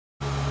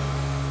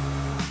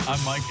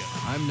I'm Micah.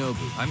 I'm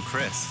Nobu. I'm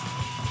Chris.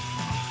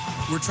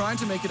 We're trying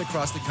to make it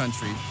across the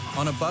country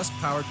on a bus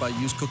powered by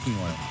used cooking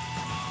oil.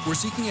 We're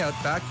seeking out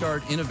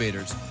backyard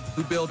innovators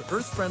who build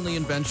earth-friendly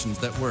inventions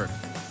that work.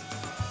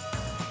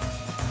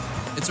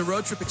 It's a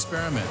road trip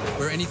experiment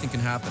where anything can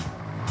happen.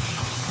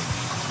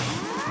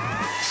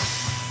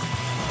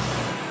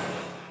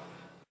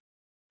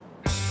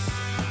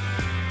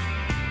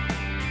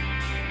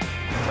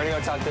 We're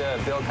going to go talk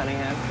to Bill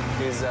Cunningham,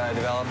 who's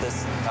developed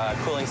this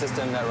cooling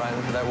system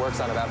that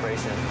works on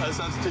evaporation. A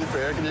substitute for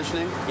air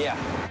conditioning? Yeah.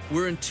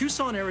 We're in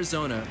Tucson,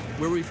 Arizona,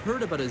 where we've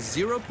heard about a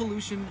zero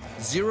pollution,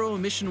 zero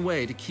emission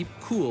way to keep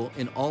cool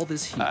in all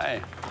this heat.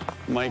 Hi,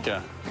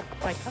 Micah.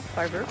 Micah,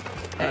 Barber.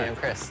 Hey, I'm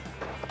Chris.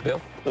 Bill?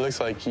 It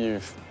looks like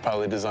you've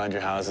probably designed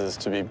your houses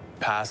to be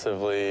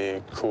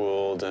passively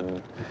cooled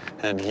and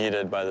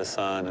heated by the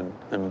sun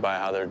and by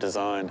how they're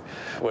designed.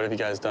 What have you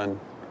guys done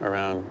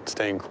around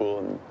staying cool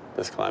in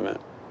this climate?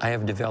 I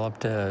have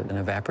developed an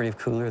evaporative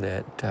cooler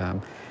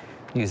that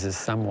uses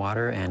some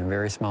water and a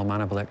very small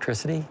amount of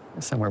electricity,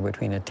 somewhere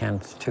between a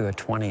 10th to a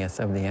 20th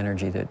of the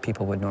energy that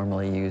people would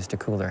normally use to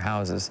cool their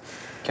houses.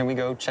 Can we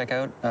go check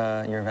out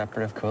your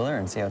evaporative cooler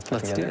and see how it's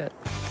put together? Let's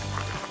do that.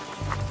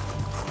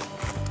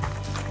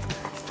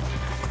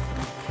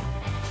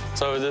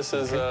 So this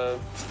is a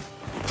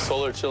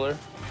solar chiller?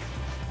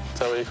 Is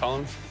that what you call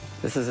them?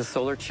 This is a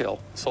solar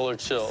chill. Solar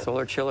chill.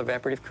 Solar chill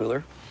evaporative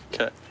cooler.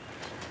 Okay.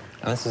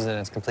 And this is in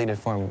its completed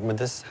form. Would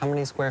this, how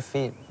many square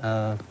feet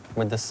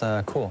would this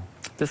cool?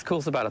 This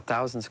cools about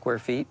 1,000 square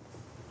feet.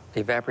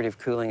 The evaporative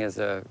cooling is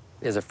a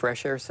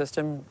fresh air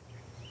system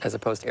as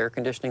opposed to air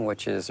conditioning,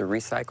 which is a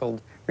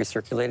recycled,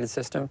 recirculated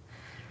system.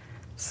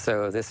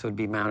 So this would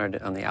be mounted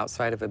on the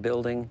outside of a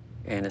building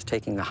and is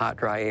taking the hot,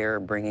 dry air,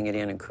 bringing it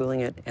in and cooling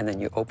it, and then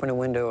you open a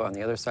window on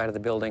the other side of the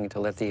building to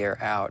let the air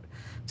out.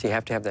 So you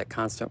have to have that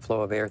constant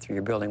flow of air through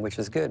your building, which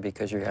is good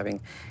because you're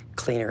having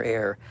cleaner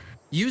air.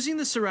 Using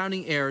the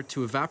surrounding air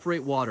to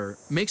evaporate water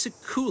makes it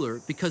cooler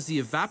because the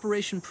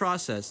evaporation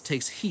process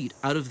takes heat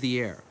out of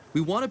the air.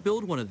 We want to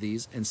build one of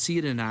these and see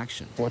it in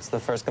action. What's the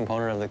first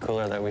component of the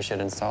cooler that we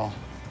should install?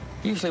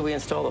 Usually we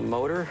install a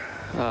motor.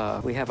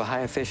 We have a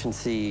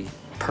high-efficiency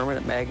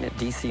permanent magnet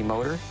DC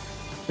motor.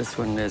 This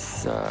one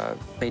is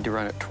made to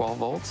run at 12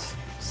 volts.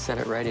 Set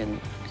it right in.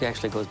 It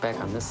actually goes back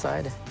on this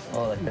side.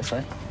 Oh, like this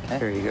way? Okay.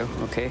 There you go.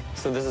 Okay.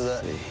 So this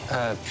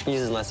is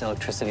uses less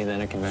electricity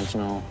than a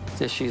conventional.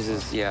 This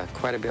uses, yeah,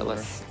 quite a bit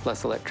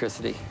less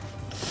electricity.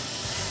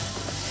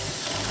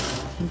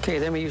 Okay,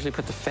 then we usually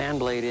put the fan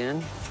blade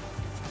in.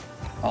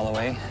 All the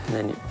way? And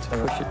then you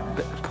push it,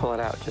 pull it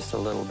out just a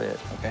little bit.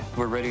 Okay.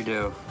 We're ready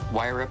to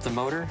wire up the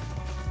motor.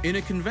 In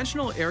a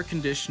conventional air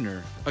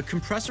conditioner, a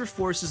compressor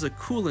forces a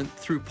coolant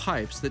through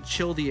pipes that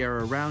chill the air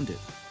around it.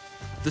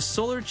 The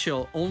solar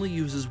chill only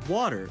uses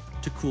water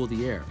to cool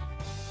the air.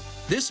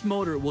 This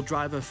motor will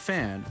drive a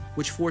fan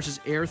which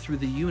forces air through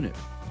the unit,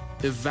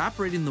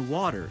 evaporating the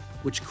water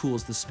which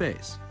cools the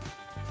space.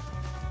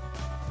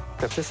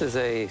 But this is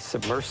a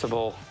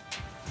submersible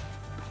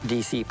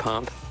DC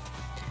pump.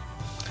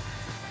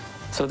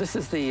 So this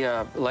is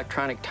the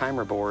electronic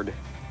timer board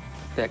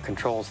that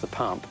controls the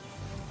pump.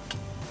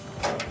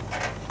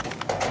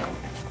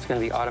 It's going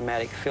to be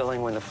automatic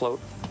filling when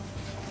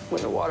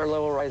the water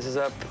level rises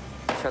up,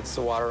 shuts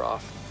the water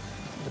off.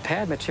 The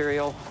pad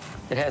material,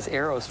 it has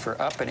arrows for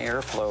up and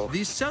airflow.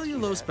 These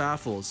cellulose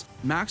baffles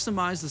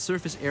maximize the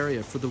surface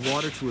area for the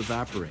water to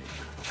evaporate,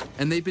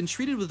 and they've been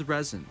treated with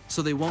resin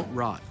so they won't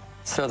rot.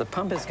 So the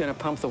pump is going to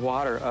pump the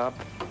water up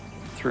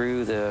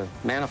through the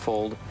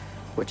manifold,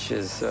 which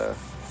is a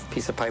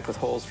piece of pipe with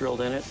holes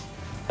drilled in it.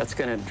 That's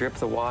going to drip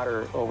the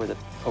water over the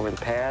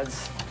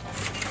pads.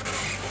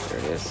 There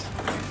it is.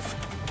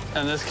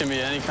 And this can be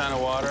any kind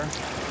of water?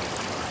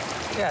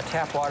 Yeah,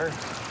 tap water.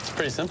 It's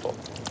pretty simple.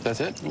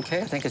 That's it?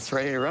 Okay, I think it's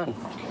ready to run.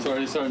 It's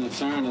already starting to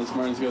turn as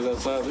Martins goes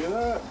outside. Look at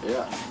that.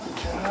 Yeah.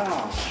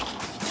 Wow.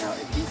 Now,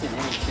 if he's in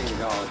any shade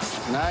at all,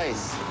 it's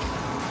Nice.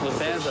 The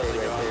fans up shade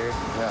there. right there.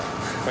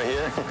 Yeah. Right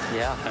here?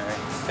 Yeah. All right.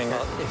 Finger.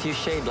 Well, if you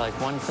shade like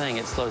one thing,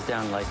 it slows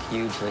down like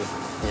hugely.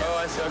 Yeah. Oh,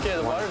 I see. Okay,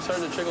 the water's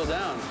starting to trickle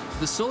down.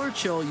 The solar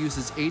chill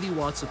uses 80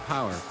 watts of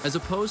power, as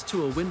opposed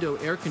to a window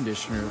air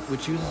conditioner,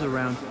 which uses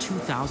around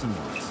 2,000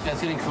 watts. Yeah,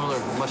 it's getting cooler,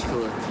 much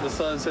cooler. The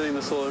sun's hitting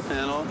the solar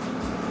panel.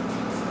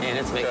 And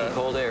it's making Okay.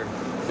 cold air.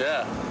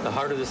 Yeah. The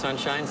harder the sun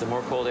shines, the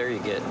more cold air you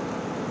get.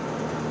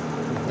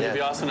 It'd be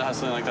awesome to have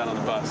something like that on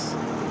the bus.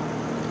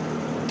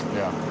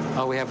 Yeah.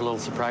 Oh, we have a little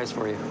surprise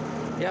for you.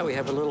 Yeah, we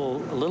have a little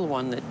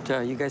one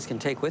that you guys can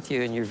take with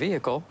you in your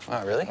vehicle.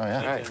 Oh, really? Oh,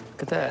 yeah. All right,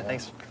 look at that.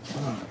 Thanks.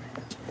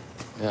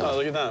 Yeah. Oh,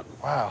 look at that.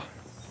 Wow.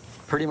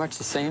 Pretty much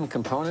the same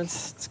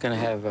components. It's going to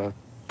have a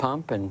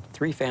pump and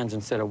 3 fans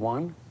instead of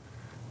 1.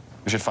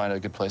 We should find a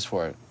good place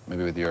for it.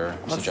 Maybe with your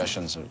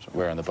suggestions of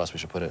where on the bus we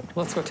should put it.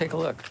 Let's go take a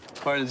look.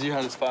 Martins, you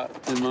had a spot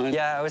in mind?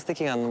 Yeah, I was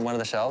thinking on one of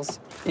the shelves.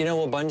 You know,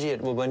 we'll bungee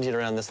it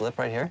around this lip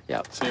right here.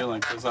 Yep. So you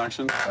like this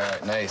action? All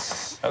right,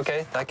 nice.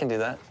 Okay, that can do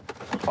that.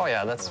 Oh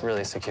yeah, that's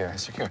really secure.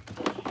 Secure.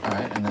 All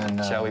right, and then...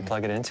 Shall we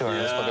plug it into our...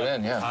 Let's plug it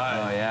in, yeah.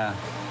 Oh yeah.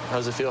 How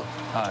does it feel?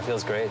 Oh, it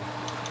feels great.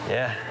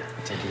 Yeah.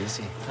 Take it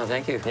easy. Oh,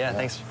 thank you. Yeah,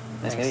 thanks.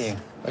 Nice meeting you.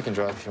 I can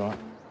drive if you want.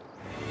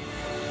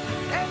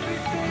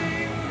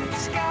 Everything